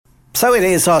So it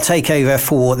is our takeover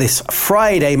for this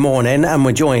Friday morning, and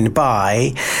we're joined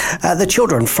by the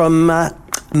children from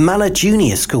Manor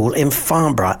Junior School in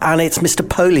Farnborough, and it's Mr.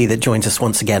 Poley that joins us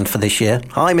once again for this year.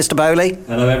 Hi, Mr. Poley.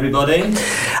 Hello, everybody.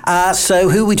 So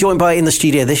who are we joined by in the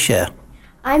studio this year?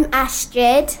 I'm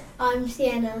Astrid. I'm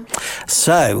Sienna.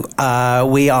 So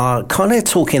we are kind of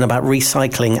talking about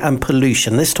recycling and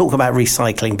pollution. Let's talk about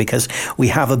recycling because we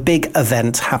have a big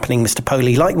event happening, Mr.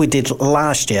 Poley, like we did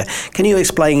last year. Can you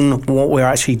explain what we're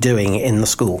actually doing in the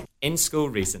school? In school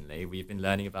recently, we've been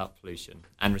learning about pollution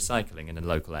and recycling in a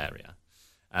local area.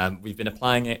 We've been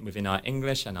applying it within our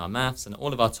English and our maths and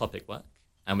all of our topic work,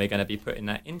 and we're going to be putting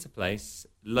that into place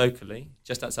locally,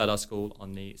 just outside our school,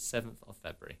 on the 7th of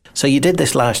February. So you did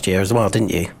this last year as well, didn't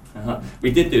you?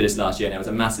 We did do this last year, and it was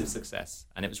a massive success.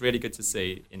 And it was really good to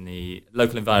see in the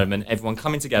local environment, everyone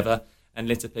coming together and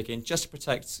litter picking just to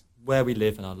protect where we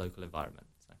live in our local environment.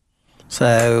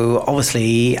 So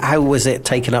obviously, how was it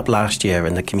taken up last year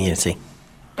in the community?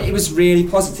 It was really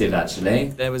positive, actually.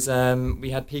 There was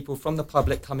we had people from the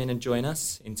public come in and join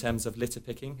us in terms of litter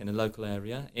picking in the local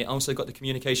area. It also got the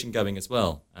communication going as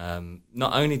well.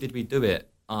 Not only did we do it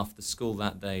after school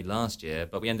that day last year,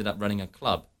 but we ended up running a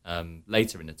club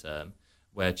later in the term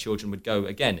where children would go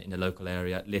again in the local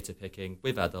area, litter picking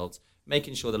with adults,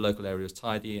 making sure the local area was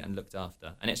tidy and looked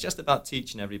after. And it's just about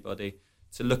teaching everybody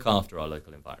to look after our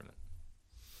local environment.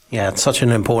 Yeah, it's such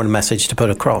an important message to put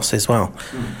across as well.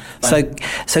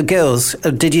 So girls,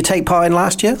 did you take part in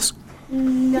last year's?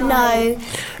 No.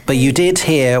 But you did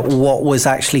hear what was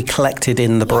actually collected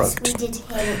in the brook. Yes, we did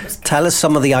hear it was. Tell us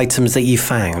some of the items that you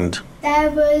found. There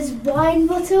was wine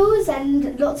bottles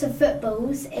and lots of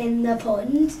footballs in the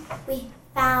pond. We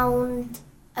found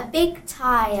a big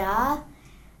tyre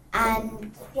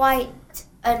and quite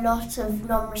a lot of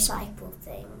non-recycled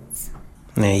things.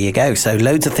 There you go. So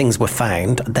loads of things were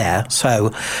found there.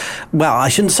 So, well, I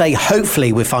shouldn't say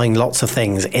hopefully we find lots of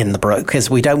things in the brook because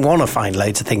we don't want to find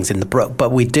loads of things in the brook,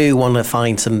 but we do want to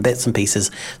find some bits and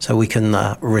pieces so we can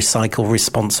recycle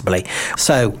responsibly.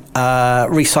 So,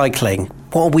 recycling.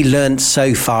 What have we learned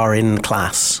so far in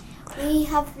class? We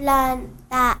have learned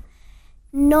that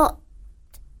not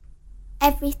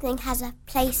everything has a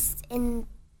place in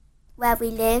where we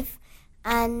live,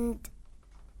 and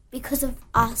because of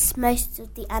us, most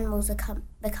of the animals are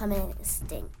becoming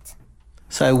extinct.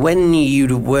 So when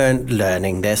you weren't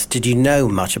learning this, did you know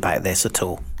much about this at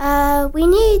all? We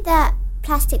knew that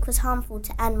plastic was harmful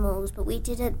to animals, but we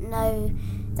didn't know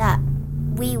that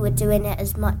we were doing it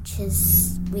as much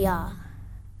as we are.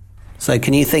 So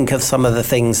can you think of some of the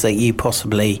things that you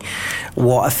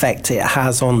what effect it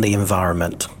has on the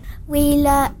environment?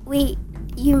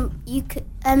 You could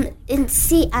in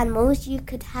sea animals you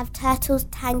could have turtles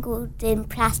tangled in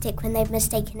plastic when they've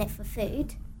mistaken it for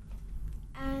food,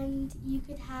 and you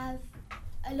could have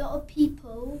a lot of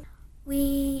people.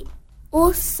 We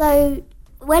also,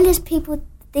 well as people,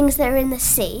 things that are in the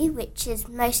sea, which is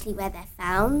mostly where they're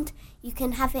found, you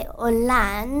can have it on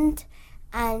land,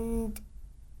 and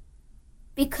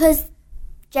because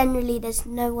generally there's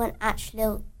no one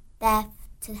actually there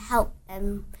to help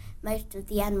them, most of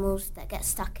the animals that get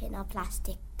stuck in our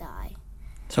plastic die.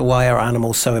 So why are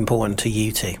animals so important to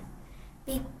you two?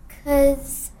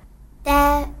 Because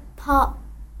they're part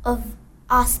of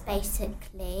us,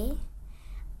 basically,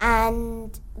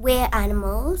 and we're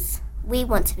animals. We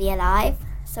want to be alive,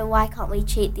 so why can't we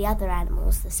treat the other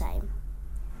animals the same?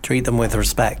 Treat them with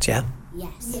respect, yeah?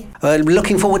 Yes. Yeah.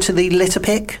 Looking forward to the litter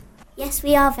pick? Yes,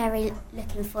 we are very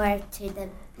looking forward to the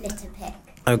litter pick.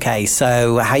 Okay,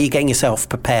 so how are you getting yourself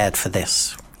prepared for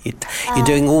this? You're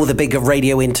doing all the big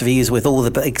radio interviews with all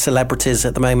the big celebrities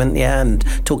at the moment, yeah, and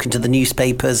talking to the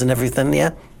newspapers and everything,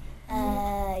 yeah?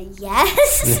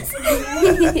 Yes.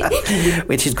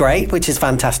 Which is great, which is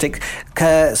fantastic.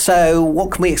 So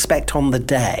what can we expect on the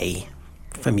day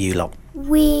from you lot?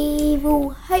 We will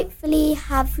hopefully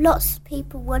have lots of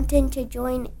people wanting to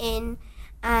join in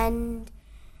and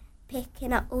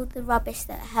picking up all the rubbish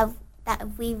that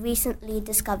we recently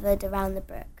discovered around the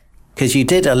brook. Because you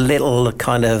did a little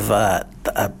kind of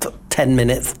 10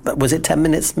 minutes, was it 10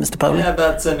 minutes, Mr. Poley? Yeah,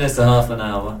 about 10 minutes to half an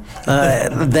hour.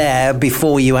 There,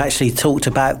 before you actually talked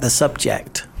about the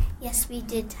subject. Yes, we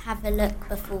did have a look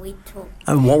before we talked.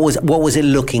 And what was it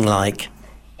looking like?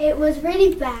 It was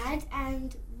really bad,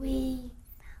 and we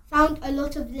found a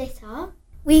lot of litter.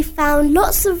 We found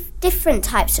lots of different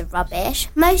types of rubbish.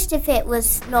 Most of it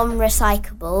was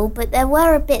non-recyclable, but there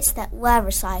were bits that were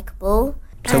recyclable,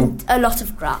 and a lot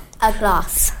of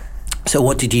glass. So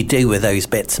what did you do with those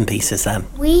bits and pieces then?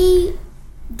 We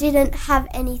didn't have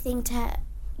anything to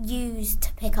use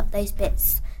to pick up those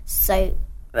bits, so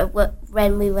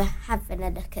when we were having a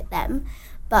look at them.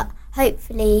 But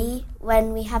hopefully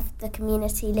when we have the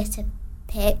community litter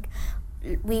pick,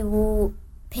 we will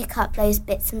pick up those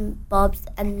bits and bobs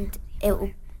and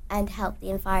help the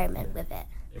environment with it.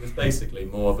 It was basically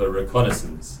more of a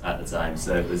reconnaissance at the time,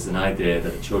 so it was an idea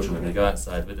that the children were going to go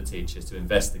outside with the teachers to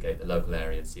investigate the local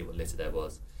area and see what litter there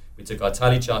was. We took our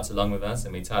tally charts along with us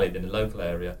and we tallied in the local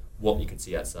area what we could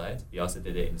see outside. We also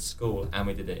did it in school and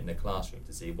we did it in the classroom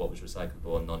to see what was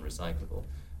recyclable and non-recyclable.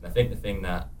 And I think the thing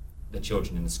that the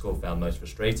children in the school found most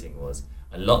frustrating was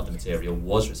a lot of the material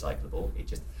was recyclable, it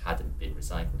just hadn't been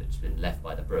recycled, it's been left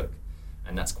by the brook.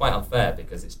 And that's quite unfair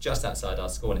because it's just outside our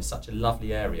school and it's such a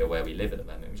lovely area where we live at the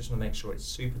moment. We just want to make sure it's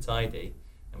super tidy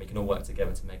and we can all work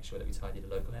together to make sure that we tidy the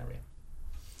local area.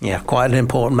 Yeah, quite an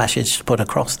important message to put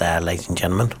across there, ladies and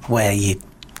gentlemen, where you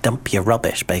dump your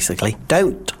rubbish, basically.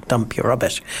 Don't dump your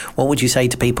rubbish. What would you say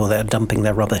to people that are dumping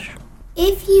their rubbish?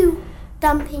 If you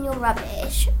dump in your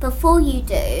rubbish, before you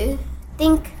do,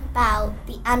 think about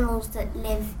the animals that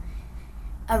live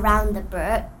around the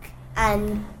brook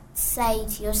and say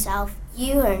to yourself,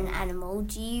 you are an animal,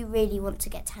 do you really want to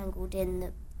get tangled in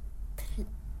the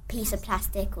piece of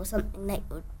plastic or something that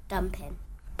you're dumping?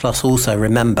 Plus also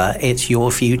remember, it's your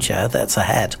future that's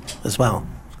ahead as well.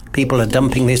 People are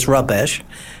dumping this rubbish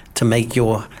to make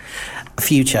your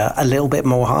future a little bit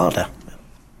more harder.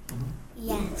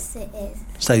 Yes, it is.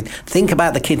 So think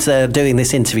about the kids that are doing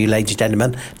this interview, ladies and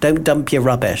gentlemen. Don't dump your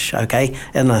rubbish, okay?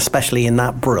 And especially in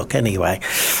that brook, anyway.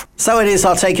 So it is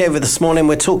our takeover this morning.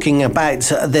 We're talking about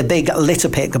the big litter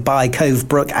pick by Cove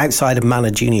Brook outside of Manor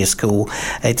Junior School.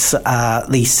 It's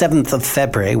the 7th of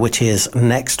February, which is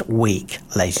next week,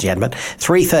 ladies and gentlemen.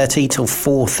 3:30 till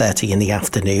 4:30 in the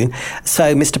afternoon.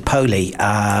 So, Mr. Poley,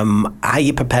 how are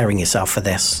you preparing yourself for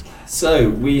this? So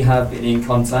we have been in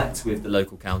contact with the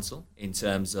local council in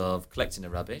terms of collecting the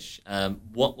rubbish.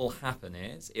 What will happen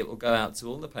is it will go out to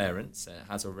all the parents, it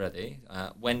has already.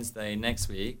 Wednesday next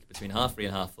week, between 3:30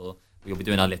 and 4:30, we will be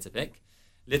doing our litter pick.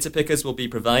 Litter pickers will be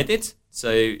provided,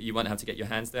 so you won't have to get your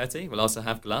hands dirty. We'll also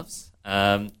have gloves,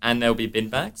 and there'll be bin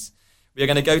bags. We are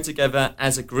going to go together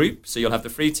as a group, so you'll have the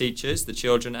 3 teachers, the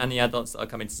children and the adults that are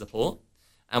coming to support.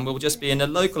 And we'll just be in a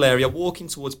local area walking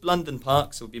towards Blunden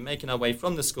Park. So we'll be making our way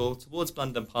from the school towards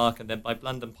Blunden Park. And then by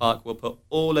Blunden Park, we'll put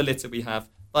all the litter we have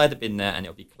by the bin there and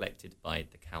it'll be collected by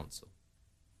the council.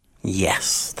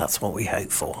 Yes, that's what we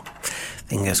hope for.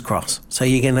 Fingers crossed. So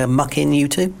you're going to muck in, you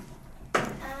two?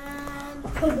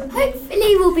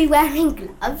 Hopefully we'll be wearing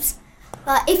gloves.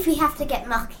 But if we have to get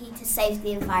mucky to save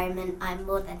the environment, I'm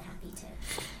more than happy to.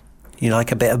 You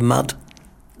like a bit of mud?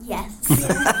 Yes.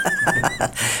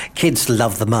 Kids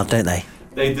love the mud, don't they?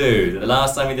 They do. The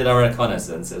last time we did our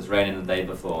reconnaissance, it was raining the day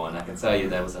before, and I can tell you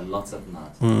there was a lot of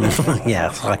mud.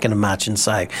 Yeah, I can imagine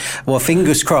so. Well,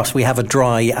 fingers crossed we have a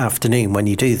dry afternoon when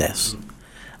you do this.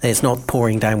 It's not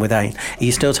pouring down with rain. Are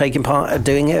you still taking part of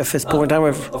doing it if it's pouring down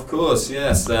with... Of course,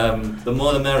 yes. The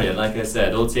more the merrier. Like I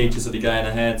said, all teachers will be going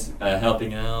ahead,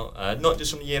 helping out. Not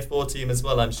just from the Year 4 team as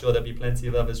well. I'm sure there'll be plenty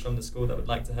of others from the school that would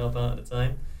like to help out at the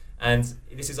time. And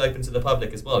this is open to the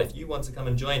public as well. If you want to come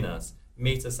and join us,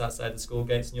 meet us outside the school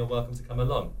gates and you're welcome to come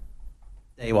along.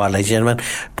 There you are, ladies and gentlemen.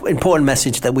 Important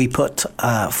message that we put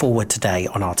forward today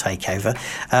on our takeover.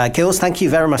 Girls, thank you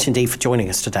very much indeed for joining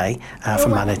us today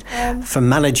from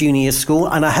Manor Junior School.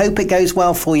 And I hope it goes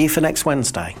well for you for next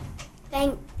Wednesday.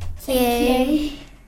 Thank you.